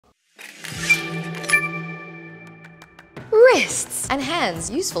Wrists and hands,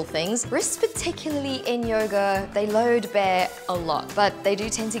 useful things. Wrists, particularly in yoga, they load bear a lot, but they do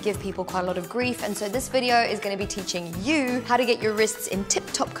tend to give people quite a lot of grief. And so this video is going to be teaching you how to get your wrists in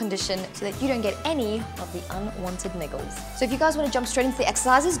tip-top condition so that you don't get any of the unwanted niggles. So if you guys want to jump straight into the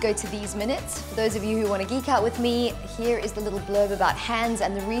exercises, go to these minutes. For those of you who want to geek out with me, here is the little blurb about hands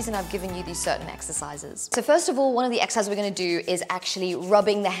and the reason I've given you these certain exercises. So first of all, one of the exercises we're going to do is actually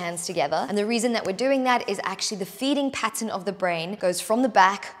rubbing the hands together. And the reason that we're doing that is actually the feeding pattern of the brain goes from the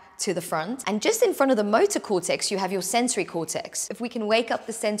back to the front. And just in front of the motor cortex, you have your sensory cortex. If we can wake up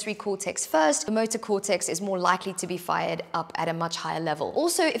the sensory cortex first, the motor cortex is more likely to be fired up at a much higher level.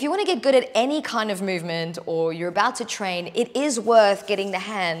 Also, if you want to get good at any kind of movement or you're about to train, it is worth getting the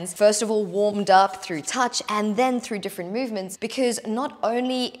hands, first of all, warmed up through touch and then through different movements, because not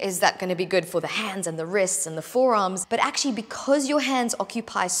only is that going to be good for the hands and the wrists and the forearms, but actually because your hands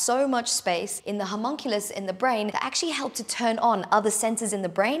occupy so much space in the homunculus in the brain, they actually help to turn on other senses in the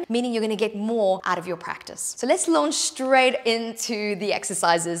brain, meaning you're going to get more out of your practice. So let's launch straight into the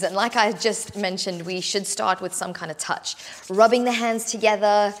exercises. And like I just mentioned, we should start with some kind of touch. Rubbing the hands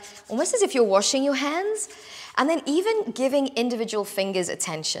together, almost as if you're washing your hands, and then even giving individual fingers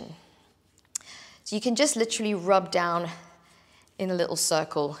attention. So you can just literally rub down in a little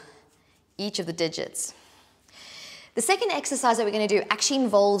circle each of the digits. The second exercise that we're going to do actually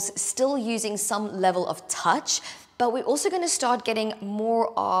involves still using some level of touch, but we're also going to start getting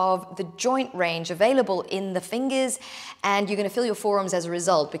more of the joint range available in the fingers, and you're going to feel your forearms as a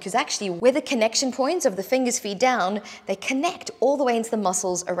result, because actually where the connection points of the fingers feed down, they connect all the way into the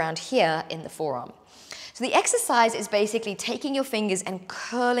muscles around here in the forearm. So the exercise is basically taking your fingers and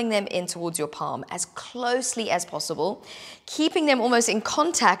curling them in towards your palm as closely as possible, keeping them almost in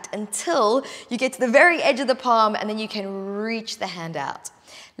contact until you get to the very edge of the palm, and then you can reach the hand out.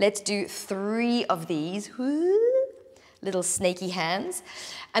 Let's do 3 of these. Little snaky hands.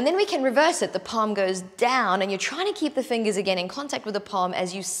 And then we can reverse it. The palm goes down and you're trying to keep the fingers again in contact with the palm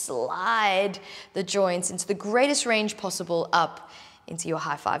as you slide the joints into the greatest range possible up into your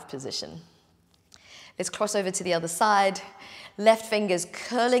high five position. Let's cross over to the other side. Left fingers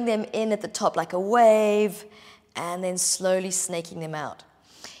curling them in at the top like a wave and then slowly snaking them out.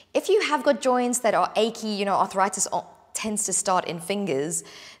 If you have got joints that are achy, arthritis tends to start in fingers,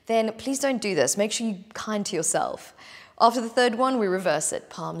 then please don't do this. Make sure you're kind to yourself. After the third one, we reverse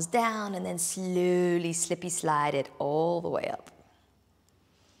it. Palms down and then slowly slippy slide it all the way up.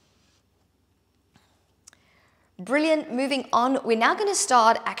 Brilliant. Moving on, we're now going to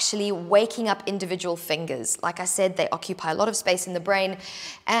start actually waking up individual fingers. Like I said, they occupy a lot of space in the brain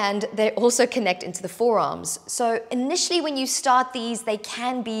and they also connect into the forearms. So initially when you start these, they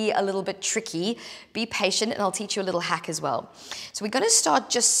can be a little bit tricky. Be patient and I'll teach you a little hack as well. So we're going to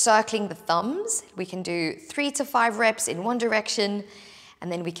start just circling the thumbs. We can do 3 to 5 reps in one direction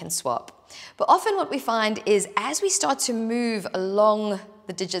and then we can swap. But often what we find is as we start to move along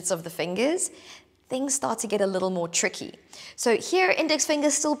the digits of the fingers, things start to get a little more tricky. So here, index finger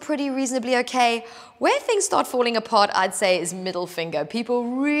is still pretty reasonably okay. Where things start falling apart, I'd say, is middle finger. People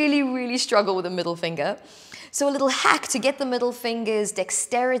really, really struggle with the middle finger. So a little hack to get the middle finger's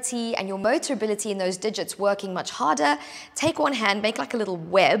dexterity and your motor ability in those digits working much harder, take one hand, make like a little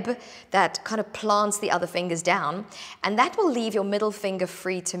web that kind of plants the other fingers down, and that will leave your middle finger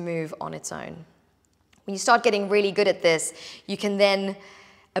free to move on its own. When you start getting really good at this, you can then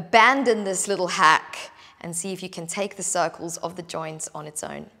abandon this little hack and see if you can take the circles of the joints on its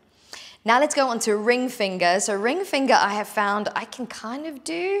own. Now let's go on to ring finger. So ring finger I have found I can kind of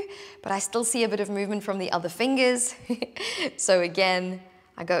do, but I still see a bit of movement from the other fingers. So again,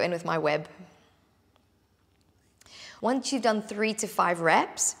 I go in with my web. Once you've done 3 to 5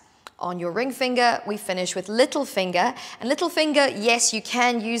 reps, on your ring finger, we finish with little finger. And little finger, yes, you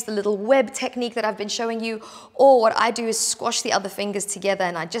can use the little web technique that I've been showing you, or what I do is squash the other fingers together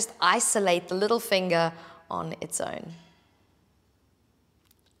and I just isolate the little finger on its own.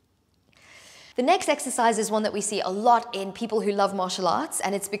 The next exercise is one that we see a lot in people who love martial arts,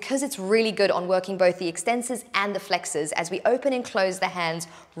 and it's because it's really good on working both the extensors and the flexors as we open and close the hands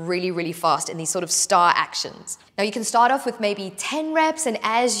really, really fast in these sort of star actions. Now you can start off with maybe 10 reps, and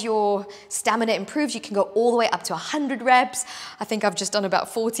as your stamina improves, you can go all the way up to 100 reps. I think I've just done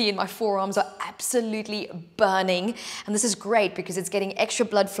about 40 and my forearms are absolutely burning. And this is great because it's getting extra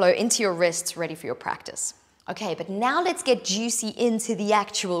blood flow into your wrists ready for your practice. Okay, but now let's get juicy into the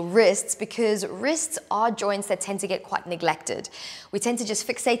actual wrists, because wrists are joints that tend to get quite neglected. We tend to just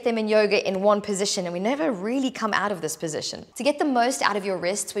fixate them in yoga in one position and we never really come out of this position. To get the most out of your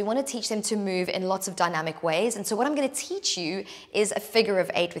wrists, we want to teach them to move in lots of dynamic ways. And so what I'm going to teach you is a figure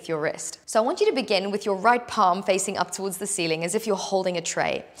of 8 with your wrist. So I want you to begin with your right palm facing up towards the ceiling as if you're holding a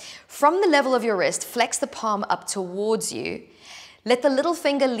tray. From the level of your wrist, flex the palm up towards you. Let the little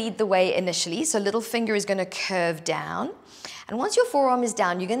finger lead the way initially. So little finger is going to curve down. And once your forearm is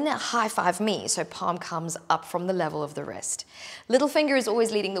down, you're going to high five me. So palm comes up from the level of the wrist. Little finger is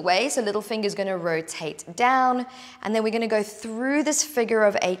always leading the way. So little finger is going to rotate down. And then we're going to go through this figure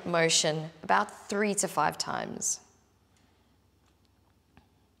of 8 motion about 3 to 5 times.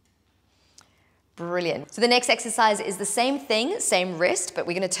 Brilliant. So the next exercise is the same thing, same wrist, but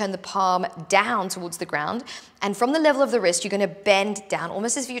we're going to turn the palm down towards the ground. And from the level of the wrist, you're going to bend down,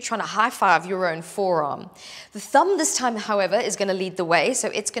 almost as if you're trying to high five your own forearm. The thumb this time, however, is going to lead the way. So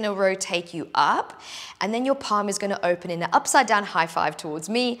it's going to rotate you up. And then your palm is going to open in an upside down high five towards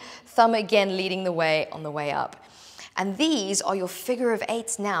me. Thumb again leading the way on the way up. And these are your figure of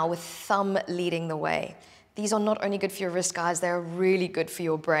 8s now with thumb leading the way. These are not only good for your wrist, guys, they're really good for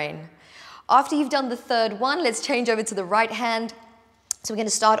your brain. After you've done the third one, let's change over to the right hand. So we're going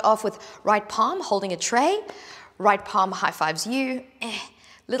to start off with right palm holding a tray. Right palm high fives you.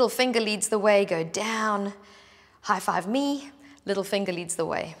 Little finger leads the way, go down. High five me. Little finger leads the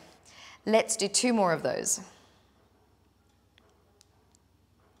way. Let's do 2 more of those.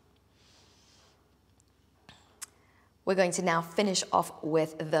 We're going to now finish off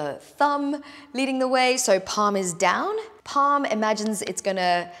with the thumb leading the way. So palm is down. Palm imagines it's going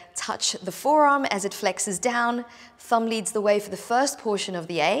to touch the forearm as it flexes down. Thumb leads the way for the first portion of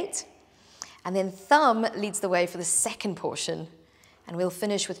the 8. And then thumb leads the way for the second portion. And we'll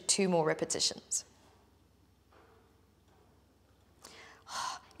finish with 2 more repetitions.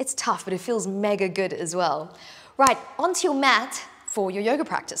 It's tough, but it feels mega good as well. Right, onto your mat for your yoga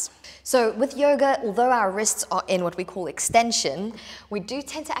practice. So with yoga, although our wrists are in what we call extension, we do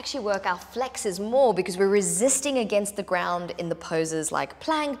tend to actually work our flexors more because we're resisting against the ground in the poses like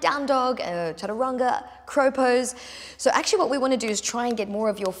plank, down dog, chaturanga, crow pose. So actually what we want to do is try and get more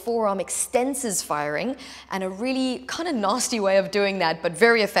of your forearm extensors firing, and a really kind of nasty way of doing that, but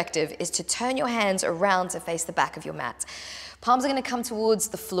very effective, is to turn your hands around to face the back of your mat. Palms are going to come towards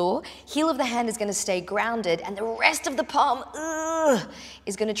the floor, heel of the hand is going to stay grounded, and the rest of the palm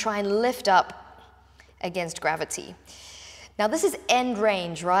is going to try and lift up against gravity. Now this is end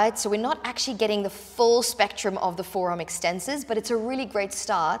range, right? So we're not actually getting the full spectrum of the forearm extensors, but it's a really great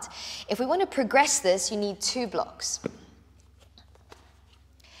start. If we want to progress this, you need 2 blocks.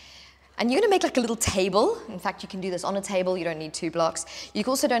 And you're going to make like a little table. In fact, you can do this on a table. You don't need 2 blocks. You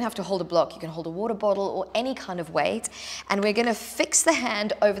also don't have to hold a block. You can hold a water bottle or any kind of weight. And we're going to fix the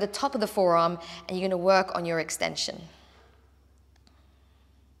hand over the top of the forearm, and you're going to work on your extension.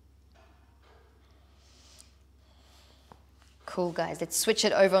 Cool, guys. Let's switch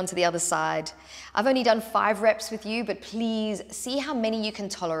it over onto the other side. I've only done 5 reps with you, but please see how many you can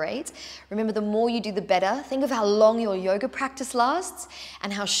tolerate. Remember, the more you do, the better. Think of how long your yoga practice lasts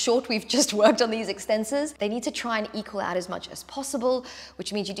and how short we've just worked on these extensors. They need to try and equal out as much as possible,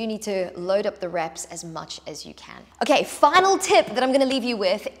 which means you do need to load up the reps as much as you can. Okay, final tip that I'm going to leave you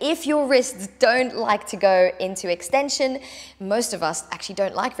with. If your wrists don't like to go into extension, most of us actually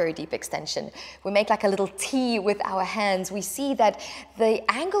don't like very deep extension. We make like a little T with our hands. We see that the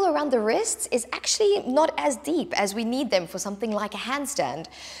angle around the wrists is actually not as deep as we need them for something like a handstand.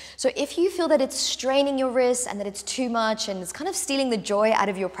 So if you feel that it's straining your wrists and that it's too much and it's kind of stealing the joy out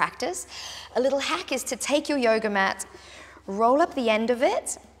of your practice, a little hack is to take your yoga mat, roll up the end of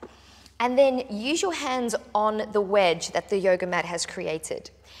it, and then use your hands on the wedge that the yoga mat has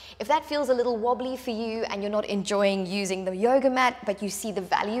created. If that feels a little wobbly for you and you're not enjoying using the yoga mat, but you see the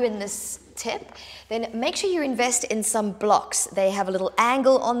value in this tip, then make sure you invest in some blocks. They have a little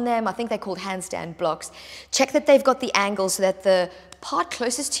angle on them. I think they're called handstand blocks. Check that they've got the angle so that the part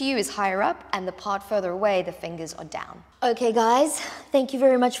closest to you is higher up and the part further away, the fingers are down. Okay guys, thank you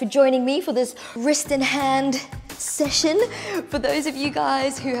very much for joining me for this wrist and hand session. For those of you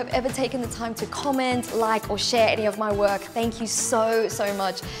guys who have ever taken the time to comment, like, or share any of my work, thank you so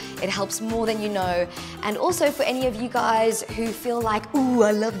much. It helps more than you know. And also for any of you guys who feel like, ooh, I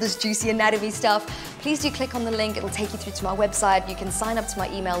love this juicy anatomy stuff, please do click on the link. It'll take you through to my website. You can sign up to my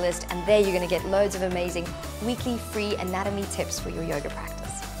email list, and there you're gonna get loads of amazing weekly free anatomy tips for your yoga practice.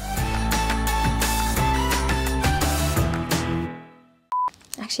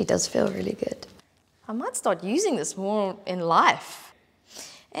 Actually does feel really good. I might start using this more in life.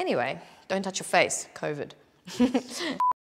 Anyway, don't touch your face, COVID.